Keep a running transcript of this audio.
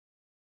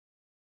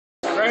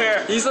Right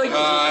here. He's like,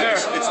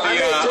 it's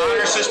the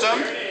honor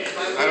system.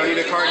 I don't need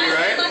to card you,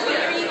 right?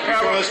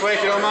 Come this way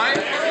if you don't mind.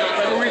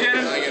 What are we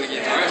getting?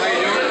 Alright, how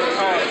you doing?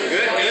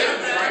 Good, good.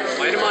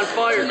 Light him on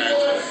fire, man.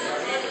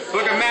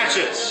 Book of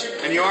matches,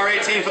 and you are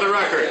 18 for the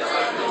record.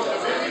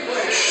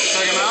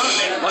 Check him out.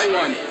 Light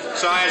one.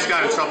 So I just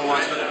got in trouble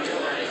once.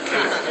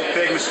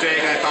 Big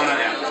mistake, I found that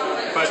out.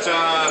 But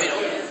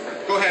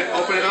go ahead,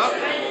 open it up.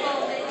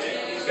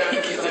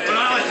 Okay.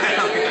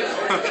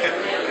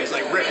 He's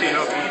like ripping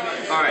open.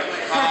 Alright.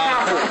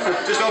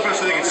 Just open it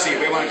so they can see.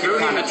 We want to keep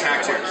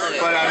contact here.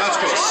 But that's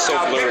cool. So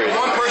blurry. Pick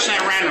one person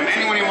at random.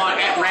 Anyone you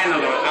want at random.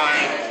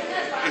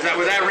 Was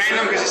that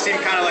random? Because it seemed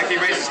kind of like he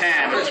raised his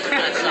hand.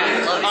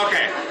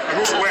 Okay.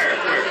 Where?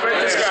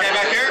 Stand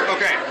back here?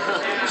 Okay.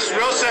 It's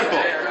real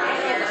simple.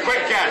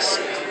 Quick guess.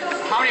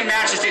 How many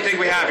matches do you think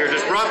we have here?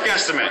 Just rough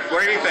guesstimate.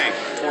 What do you think?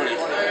 20.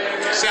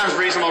 Sounds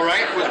reasonable,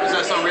 right? Does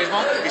that sound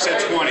reasonable? He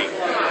said 20.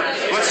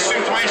 Let's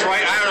assume 20 is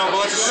right. I don't know,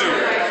 but let's assume.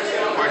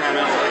 We're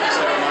going to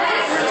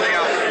take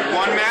out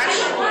one match.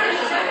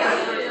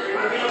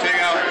 Take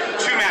out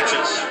two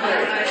matches.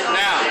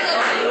 Now,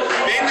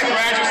 being the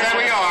graduates that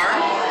we are,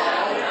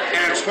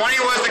 and if 20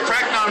 was the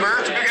correct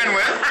number to begin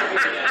with,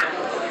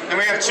 and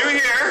we have two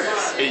here.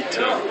 18.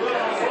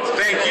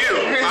 Thank you.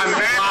 I'm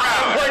very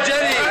proud. Boy,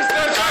 Jenny. I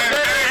am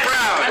very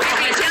proud. I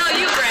can tell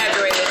you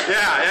graduated.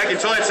 Yeah, I can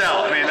totally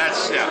tell. I mean,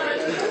 that's, yeah.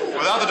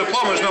 Without the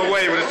diploma, there's no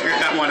way you would have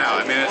figured that one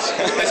out. I mean,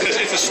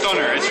 it's a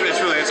stunner. It's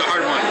a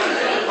hard one.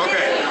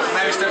 Okay,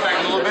 maybe step back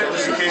a little bit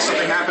just in case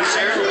something happens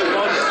here.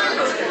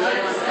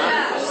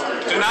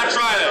 Do not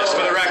try this,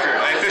 for the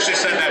record. I officially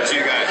said that to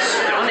you guys.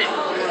 Done it.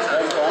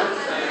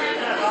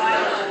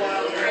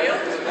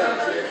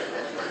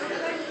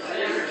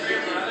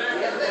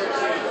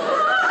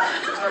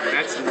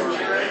 That's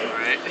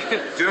alright.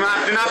 Do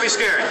not be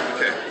scared.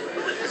 Okay.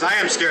 Because I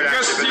am scared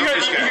actually, but don't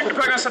be scared. You're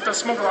probably gonna set the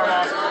smoke alarm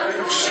off.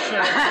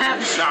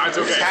 Nah, it's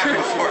okay. It's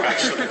happened before,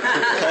 actually.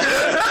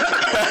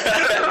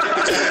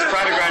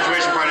 Private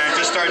graduation party. I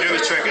just started doing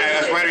this trick.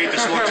 I was right underneath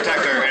the smoke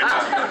detector. And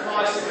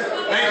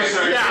thank you,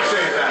 sir. Yeah.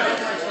 Appreciate that.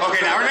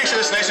 Okay, now we're gonna make sure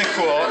this is nice and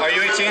cool. Are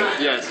you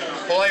 18? Yes.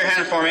 Hold out your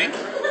hand for me,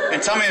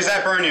 and tell me, does that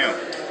burn you?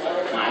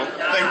 No.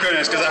 Thank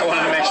goodness, because I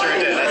wanted to make sure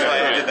it did. That's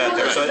why I did that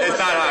there. So it's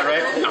not hot,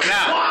 right?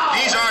 Now,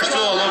 these are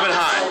still a little bit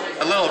hot.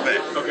 A little bit.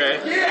 Okay.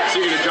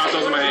 So you're gonna drop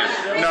those in my hand?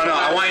 No,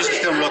 I want you to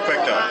feel them real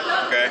quick, though.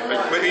 Okay?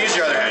 But use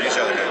your other hand. Use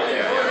your other hand.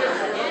 Yeah.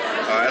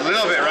 A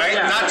little bit, right?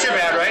 Yeah. Not too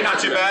bad, right?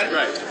 Not too bad?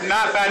 Right.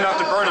 Not bad enough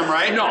to burn them,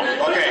 right? No.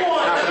 Okay.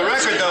 Now, for the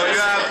record, though, you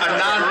have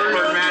a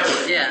non-burn match.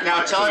 Yeah.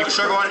 Now, tell me,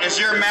 sugar one, is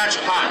your match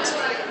hot?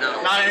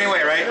 No. Not in any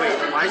way, right?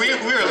 We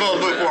were a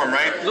little lukewarm,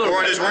 right? We're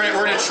going to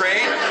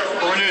trade.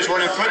 What we're going to do is we're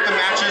going to put the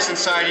matches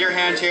inside your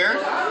hand here,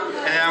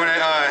 and then I'm going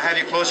to have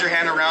you close your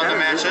hand around the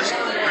matches.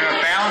 We're going to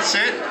balance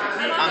it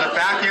on the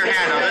back of your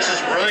hand. Now, this is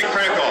really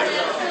critical.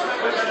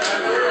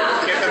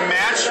 If the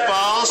match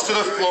falls to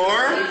the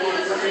floor,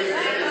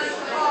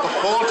 the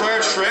whole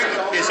entire trick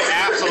is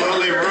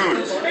absolutely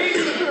ruined.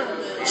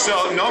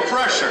 So, no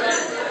pressure.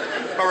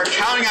 But we're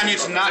counting on you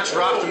to not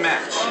drop the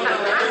match.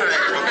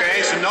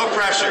 Okay, so no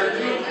pressure.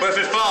 But if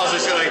it falls,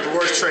 it's like the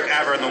worst trick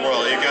ever in the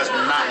world. You guys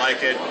will not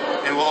like it,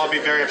 and we'll all be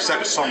very upset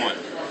with someone.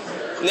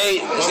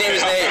 Nate. His name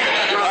is Nate.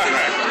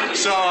 Alright.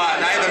 So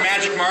now I have the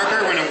magic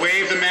marker. We're going to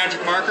wave the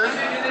magic marker.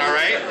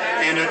 Alright?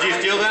 And do you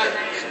feel that?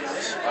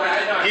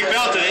 He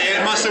felt it. It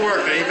must have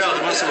worked. He felt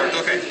it. It must have worked.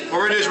 Okay. What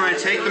we're going to do is we're going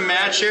to take the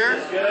match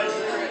here.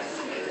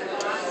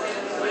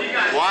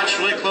 Watch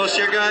really close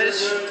here,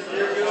 guys.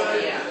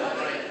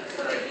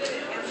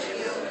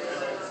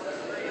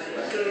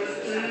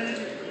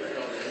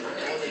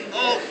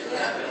 Oh.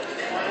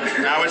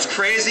 Now it's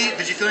crazy.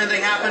 Did you feel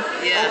anything happen?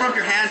 Yeah. Open up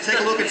your hand, take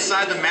a look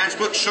inside the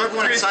matchbook. Show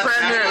everyone It's inside the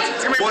brand new. matchbook.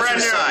 It's gonna be What's brand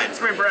new. inside? It's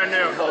gonna be brand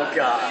new. Oh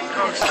God.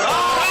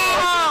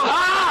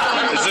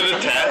 Is it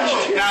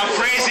attached? Now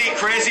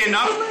crazy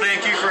enough.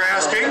 Thank you for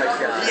asking.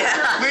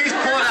 Yeah. Please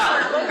pull it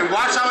out. And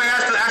watch how he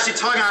has to actually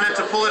tug on it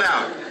to pull it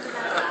out.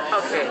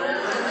 Okay.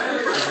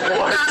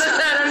 What? Not is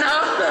that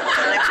enough?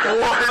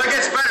 Well, it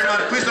gets better. No,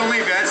 please don't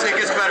leave, guys. It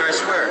gets better, I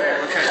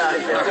swear. Okay.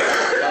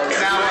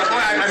 Now,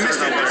 I missed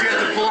it. Did you have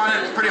to pull on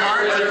it pretty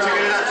hard to get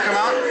it out to come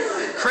out?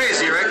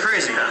 Crazy, right?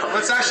 Crazy.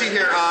 Let's actually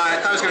here. I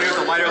thought I was going to do it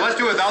with the lighter. Let's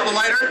do it without the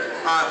lighter.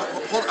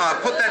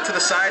 Put that to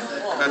the side.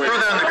 Throw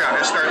that on the ground.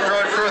 Just throw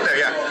it there.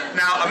 Yeah.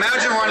 Now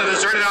imagine we're on a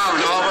deserted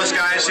island. All of us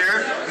guys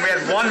here. And we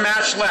had one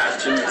match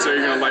left. So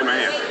you're gonna light my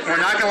hand?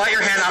 We're not gonna light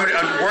your hand.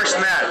 Worse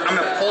than that. I'm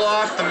gonna pull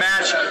off the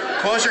match.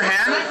 Close your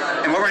hand.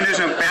 And what we're gonna do is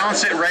we're gonna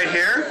balance it right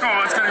here.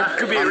 Oh,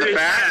 could be on the really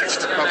back.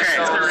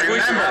 Okay.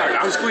 Remember.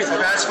 I'm squeezing.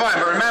 That's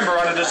fine. But remember,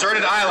 on a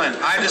deserted island,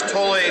 I just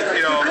totally,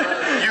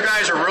 you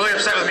guys are really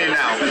upset with me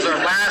now. This is our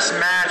last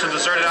match on a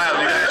deserted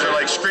island. You guys are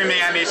like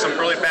screaming at me some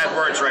really bad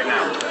words right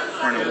now.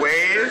 We're gonna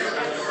wave.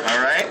 All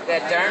right.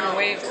 That darn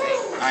wave thing.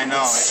 I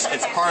know.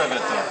 It's part of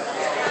it though.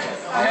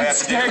 All we have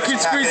to do is keep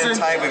tap in squeezing.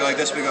 tight. We go like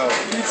this. We go.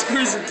 Keep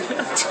squeezing.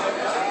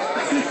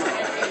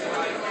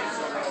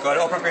 Go ahead,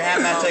 open up your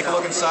hand, Matt. Take a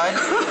look inside.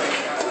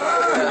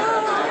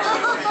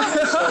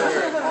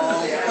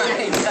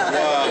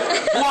 Wow.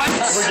 What?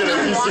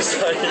 He's just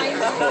like,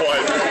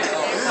 what?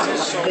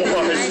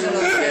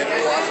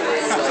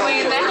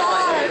 Clean that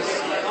one.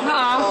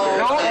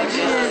 No.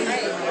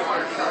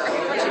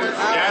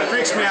 Yeah, it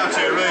freaks me out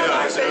too. It really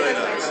does. It really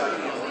does.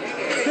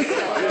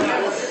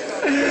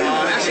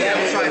 Actually,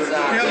 I'm sorry.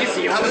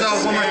 How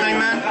about one more thing,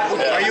 man?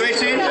 Are you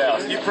 18? Yeah.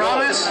 You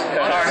promise?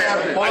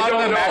 Alright, hold on to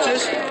the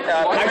matches.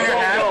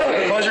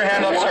 Close your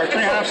hand up, sorry,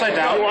 turn your hand upside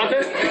down. You want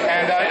this?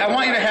 And I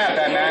want you to have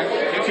that, man.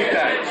 You keep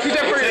that. Keep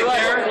that for your life.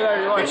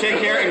 You take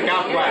care and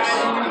God bless.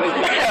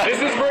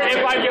 This is for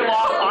if I get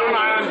lost on an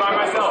island by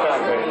myself.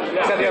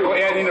 Except the other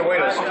way, I need to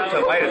wait to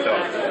light it though.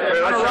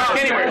 On a rock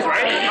anyways,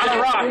 right? On a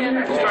rock.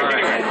 Strike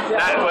anyways.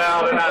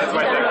 Well, that's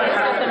my thing.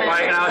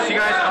 Right, now, see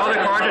guys, all the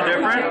cards are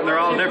different. They're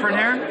all different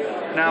here.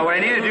 Now, what I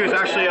need to do is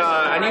actually,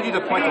 I need you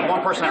to point to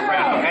one person at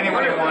random.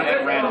 Anyone you want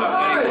at random.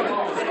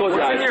 What's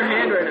in your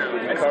hand right now?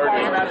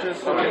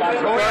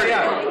 Oh,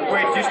 yeah.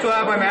 Wait, do you still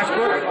have my match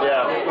book?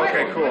 Yeah.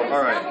 Okay, cool.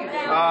 All right.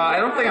 I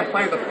don't think I'm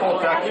playing the full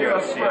deck here.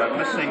 Let's see. I'm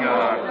missing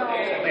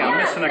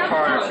a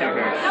card or two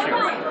here. Shoot.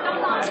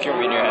 It's gonna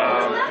be in your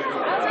hand.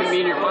 It's gonna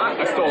be in your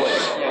pocket. I stole it.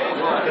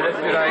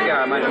 Did I?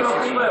 Yeah, I might have.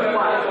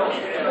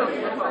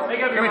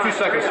 Give me 2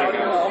 seconds here,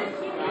 guys.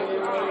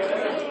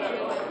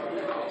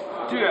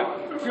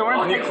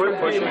 Can you quit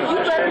pushing You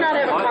better not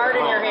have a card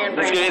in your hand.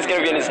 It's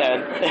gonna be in his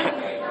hand.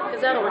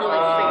 Because that'll really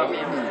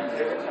freak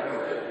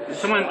me.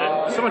 Someone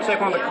take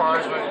one of the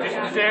cards.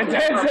 Dan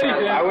said he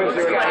did. I wouldn't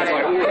do it.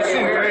 You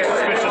seem very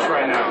suspicious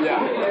right now. Yeah.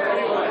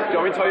 Do you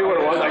want me to tell you what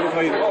it was? I can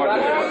tell you the card.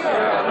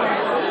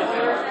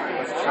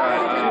 Let's try.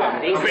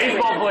 A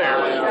baseball player.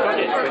 Took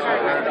it.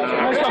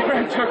 Baseball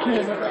player took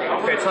it.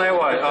 Okay, tell you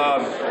what.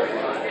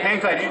 Hang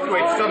tight.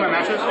 Wait, you still have my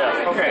matches?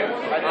 Yeah. Okay.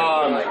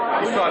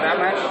 You still have that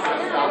match?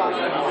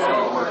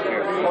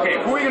 Okay,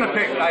 who are you gonna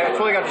pick? I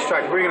totally got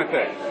distracted. Who are you gonna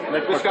pick?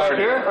 This guy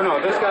here? Or no,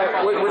 this guy?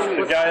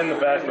 The guy in the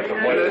back with the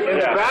white. In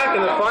the back?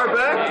 In the far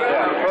back?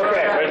 Yeah.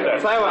 Okay. Right there.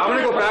 Tell you what, I'm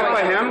gonna go back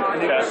by him.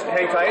 And you just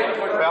hang tight.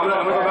 Okay, I'm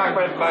gonna go back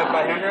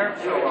by him here.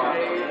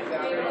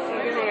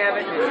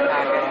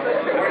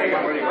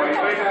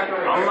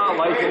 I'm not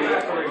liking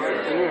it.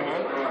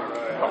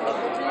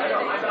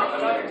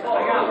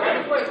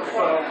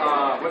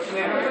 What's your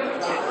name?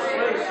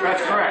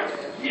 That's correct.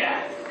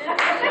 Yeah.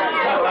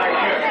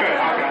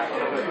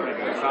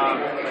 Good.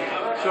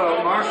 So,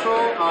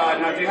 Marshall,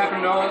 now do you happen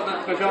to know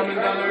the gentleman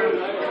down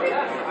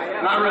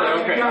there? Not really,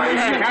 okay. You're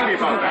happy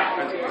about that.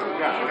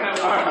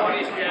 Yeah. All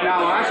right.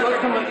 Now, actually,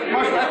 let's come,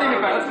 Marshall, I think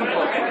about it. Let's come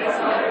close.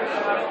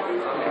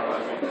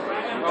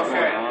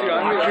 Okay.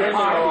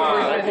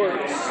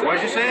 What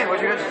did you say? What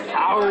did you guys say?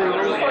 Towering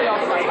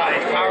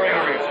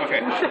Reefs.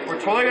 Okay.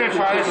 We're totally going to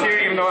try this here,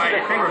 even though I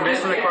think we're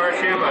missing the cards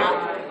here, but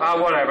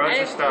whatever. Let's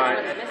just,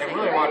 I'm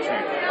really watching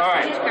it. All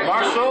right.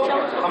 Marshall,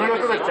 I'm going to go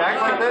through the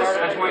deck like this.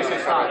 I just want you to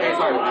say stop. Hey,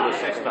 sorry.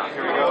 Say stop.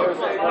 Here we go.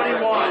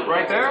 21.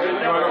 Right there?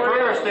 You want to go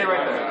further or stay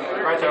right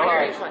there? Right there.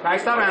 Okay. Now,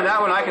 stop on that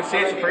one. I can see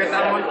it, so forget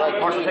that one.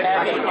 Marshall, take it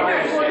back.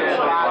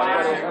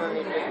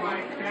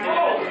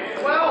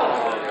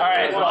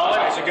 Alright,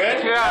 is it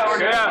good? Yeah.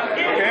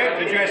 Okay,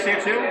 did you guys see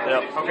it too?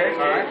 Yep. Okay,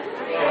 alright.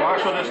 So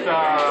Marshall just put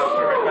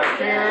it right back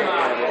here.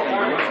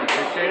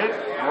 Appreciate it.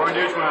 What we're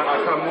going to do is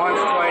cut them once,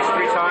 twice,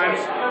 3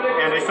 times,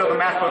 and they still have the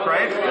match book,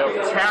 right?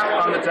 Yep. Tap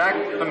on the deck,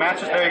 the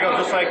matches, there you go,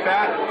 just like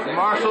that.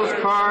 Marshall's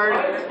card.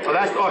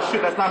 Oh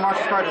shoot, that's not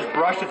Marshall's card, just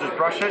brush it. And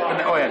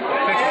then, it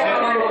fixes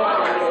it.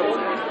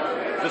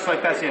 Just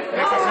like that, see, it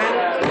fixes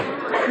it.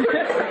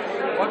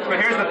 But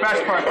here's the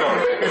best part though.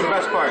 Here's the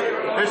best part.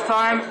 This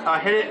time,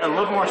 hit it a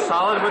little more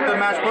solid with the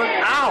matchbook.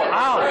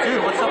 Ow,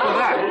 dude, what's up with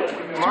that?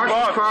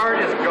 Marshall's card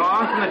is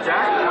gone from the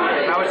deck.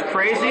 That was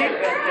crazy.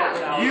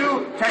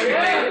 You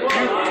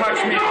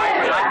touched me. Did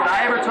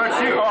I ever touch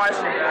you? Oh, I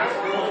see.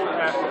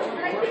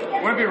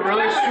 Wouldn't it be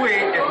really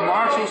sweet if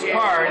Marshall's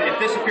card, it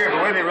disappeared,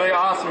 but wouldn't it be really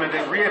awesome if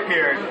it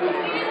reappeared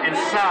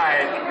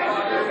inside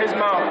his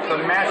mouth,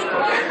 the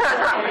matchbook?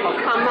 Oh,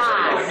 come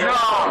on.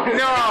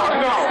 No.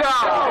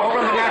 Stop.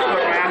 Open the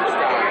matchbook, man.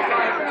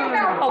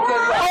 Oh,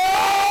 good luck.